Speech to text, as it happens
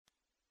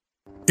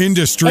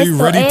Industry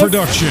Esto Ready es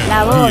Production.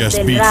 la voz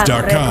del rap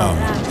PSBeats.com.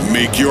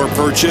 Make your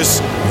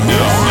purchase now.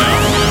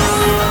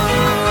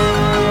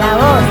 La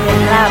voz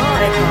del rap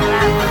record.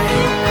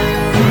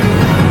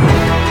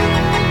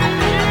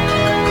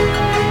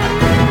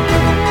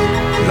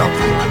 La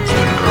voz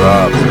del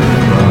rap.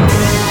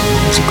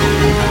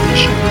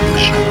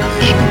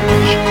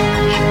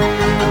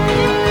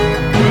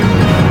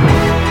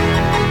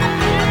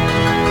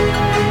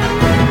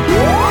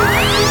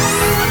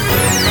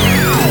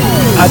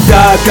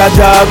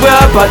 ADACADABRA,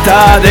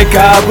 pata de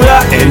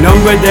cabra. En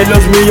nombre de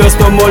los míos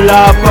tomo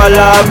la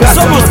palabra.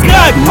 Somos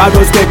crack,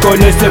 magos que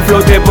con este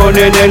flow te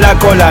ponen en la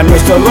cola.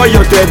 Nuestro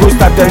rollo te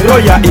gusta, te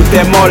enrolla y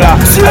te mola.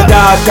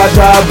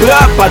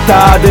 ADACADABRA,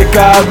 pata de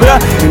cabra.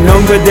 En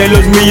nombre de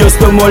los míos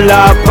tomo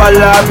la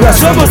palabra.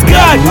 Somos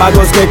crack,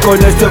 magos que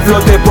con este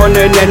flow te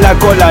ponen en la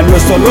cola.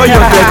 Nuestro rollo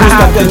te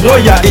gusta, te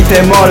enrolla y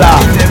te mola.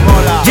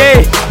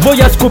 Yeah,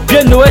 voy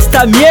escupiendo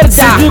esta mierda.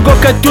 Si digo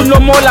que tú no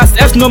molas,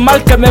 es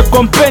normal que me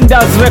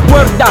comprendas.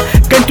 Recuerda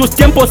que en tus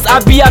tiempos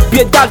había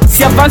piedad.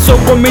 Si avanzo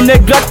con mi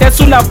negrata es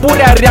una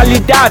pura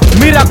realidad.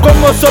 Mira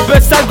cómo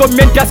sobresalgo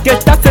mientras que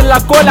estás en la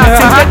cola.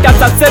 Si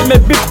intentas hacerme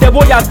beat te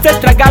voy a hacer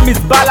tragar mis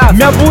balas.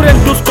 Me aburren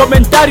tus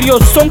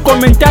comentarios, son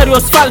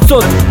comentarios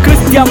falsos.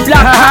 Cristian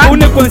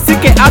único en sí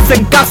que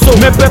hacen caso.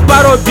 Me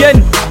preparo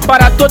bien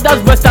para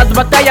todas vuestras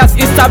batallas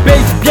y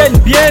sabéis bien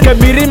que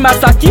mis rimas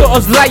aquí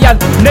os rayan.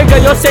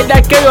 Neggue, yo soy de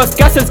aquellos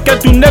que hacen que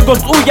tus negros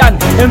huyan.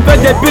 En vez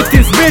de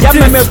bitches,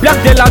 llámame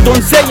black de las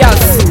doncellas.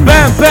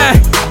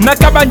 Ven, me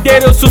acaban de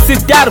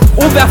resucitar.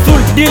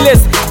 Azul, diles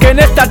que en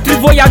esta trip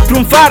voy a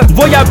triunfar.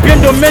 Voy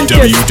abriendo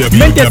mentes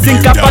sin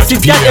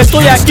capacidad.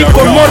 Estoy aquí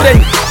con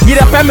Morren y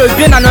rapame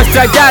bien a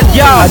nuestra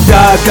ya.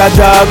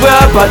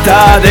 ADACADABRA,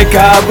 pata de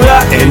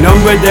cabra. En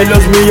nombre de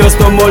los míos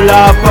tomo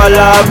la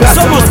palabra.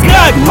 Somos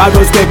crack,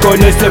 magos que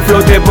con este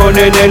flow te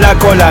ponen en la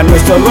cola.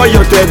 Nuestro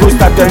rollo te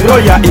gusta, te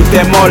enrolla y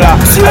te mola.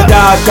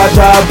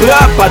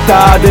 ADACADABRA,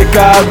 pata de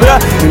cabra.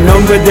 En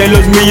nombre de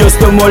los míos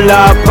tomo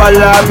la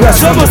palabra.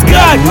 Somos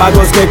crack,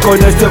 magos que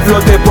con este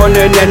flow te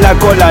ponen en la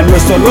cola.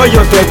 Nuestro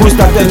rollo te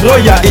gusta, te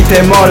enrolla y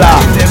te mola.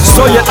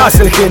 Soy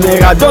el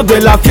generador de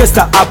la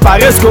fiesta.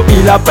 Aparezco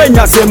y la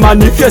peña se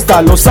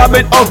manifiesta. Lo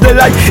saben of the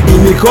light y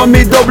mi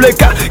homie doble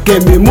K. Que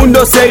mi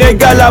mundo se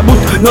regala, but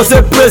no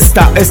se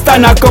presta.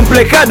 Están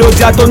acomplejados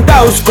y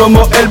atontados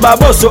como el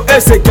baboso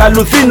ese que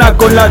alucina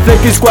con las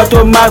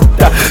X4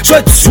 Marta.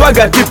 Soy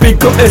swagger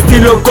típico,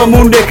 estilo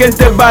común de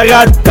gente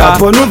barata.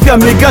 Pronuncia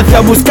mi gracia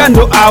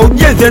buscando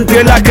audiencia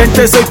entre la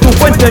gente. Soy tu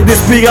fuente de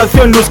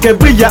inspiración, luz que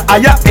brilla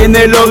allá en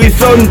el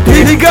horizonte.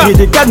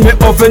 Criticadme,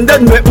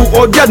 ofendedme u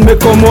odiadme,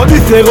 como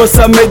dice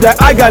Rosa Meda,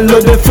 háganlo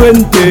de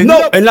frente. No,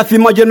 en la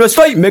cima yo no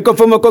estoy, me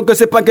conformo con que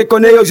sepan que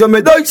con ellos yo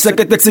me doy. Sé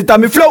que te excita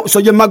mi flow,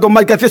 soy el mago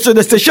más gracioso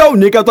de este show.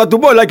 Ni gato a tu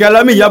bola que a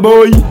la mía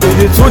voy.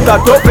 Y disfruta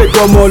a tope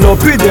como lo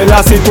pide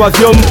la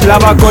situación.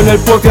 Clava con el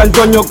profe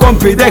Antonio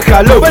Compi,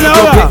 déjalo, porque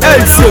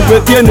él siempre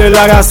tiene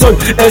la razón.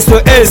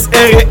 Esto es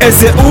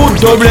RSURRECION.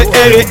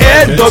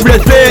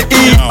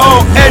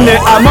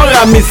 Amor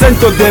a mi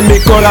centro de mi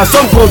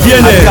corazón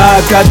proviene.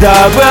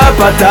 ADACADABRA,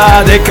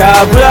 pata de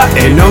cabra.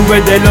 En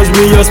nombre de los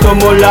míos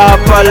tomo la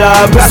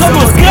palabra.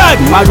 Somos crack,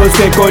 magos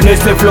que con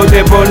este flow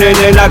te ponen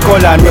en la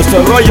cola.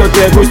 Nuestro rollo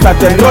te gusta,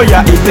 te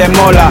enrolla y te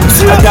mola.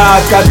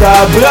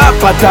 ADACADABRA,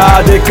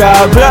 pata de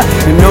cabra.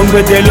 En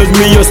nombre de los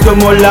míos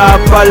tomo la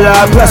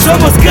palabra.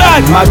 Somos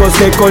crack, magos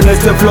que con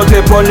este flow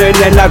te ponen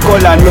en la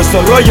cola.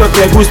 Nuestro rollo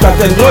te gusta,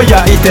 te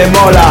enrolla y te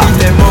mola.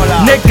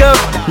 Neggue,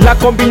 la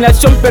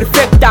combinación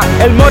perfecta.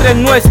 El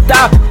Morren no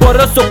está, por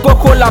eso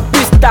cojo la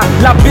pista.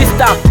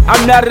 A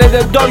mi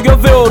alrededor yo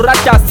veo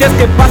ratas. Si es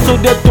que paso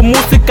de tu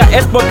música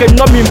es porque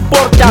no me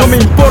importa.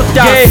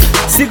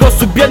 Sigo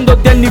subiendo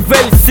de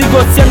nivel,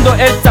 sigo siendo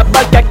el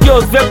chaval que aquí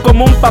os veo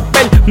como un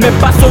papel. Me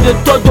paso de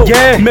todo,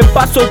 me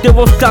paso de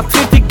vuestras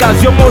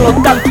críticas. Yo molo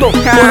tanto,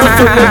 por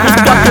eso le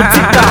gusta a tu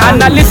chica.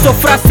 Analizo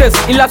frases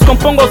y las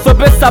compongo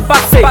sobre esa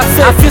base.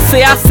 Así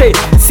se hace,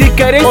 si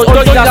queréis os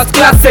doy las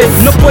clases.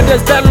 No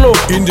puedes darlo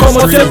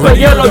como siempre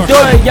yo lo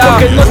doy,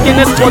 porque no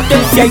tienes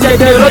potencia y te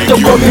derroto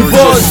con mi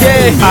voz.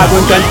 Hago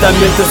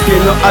encantamientos que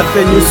no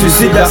hacen ni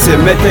suicida. Se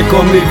mete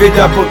con mi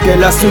vida porque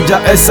la suya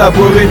es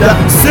aburrida.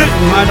 Sí,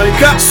 mano y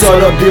K,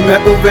 solo dime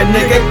V,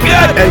 neggue,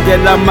 crack. El de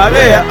la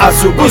marea a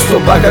su gusto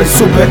baja y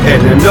sube.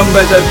 En el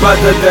nombre del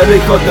Padre, del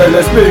Hijo, del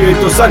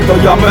Espíritu Santo.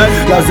 Llamen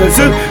las del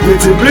Sud,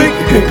 Blink,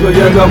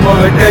 incluyendo amor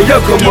en ello.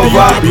 Como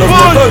va los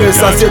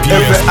motores así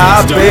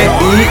FABI.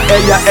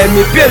 Ella en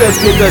mi piel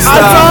escrito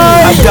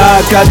está.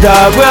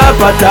 ADACADABRA,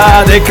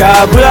 pata de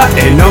cabra.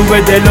 En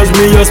nombre de los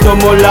míos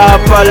tomo la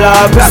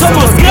palabra.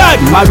 Somos crack,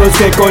 magos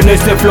que con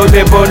este flow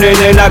te ponen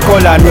en la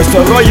cola.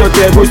 Nuestro rollo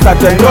te gusta,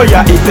 te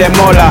enrolla y te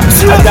mola.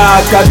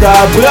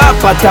 ADACADABRA,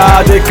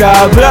 pata de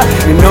cabra.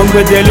 En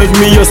nombre de los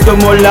míos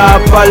tomo la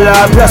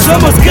palabra.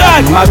 Somos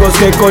crack, magos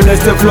que con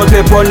este flow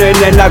te ponen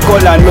en la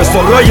cola.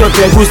 Nuestro rollo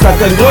te gusta,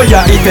 te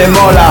enrolla y te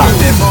mola.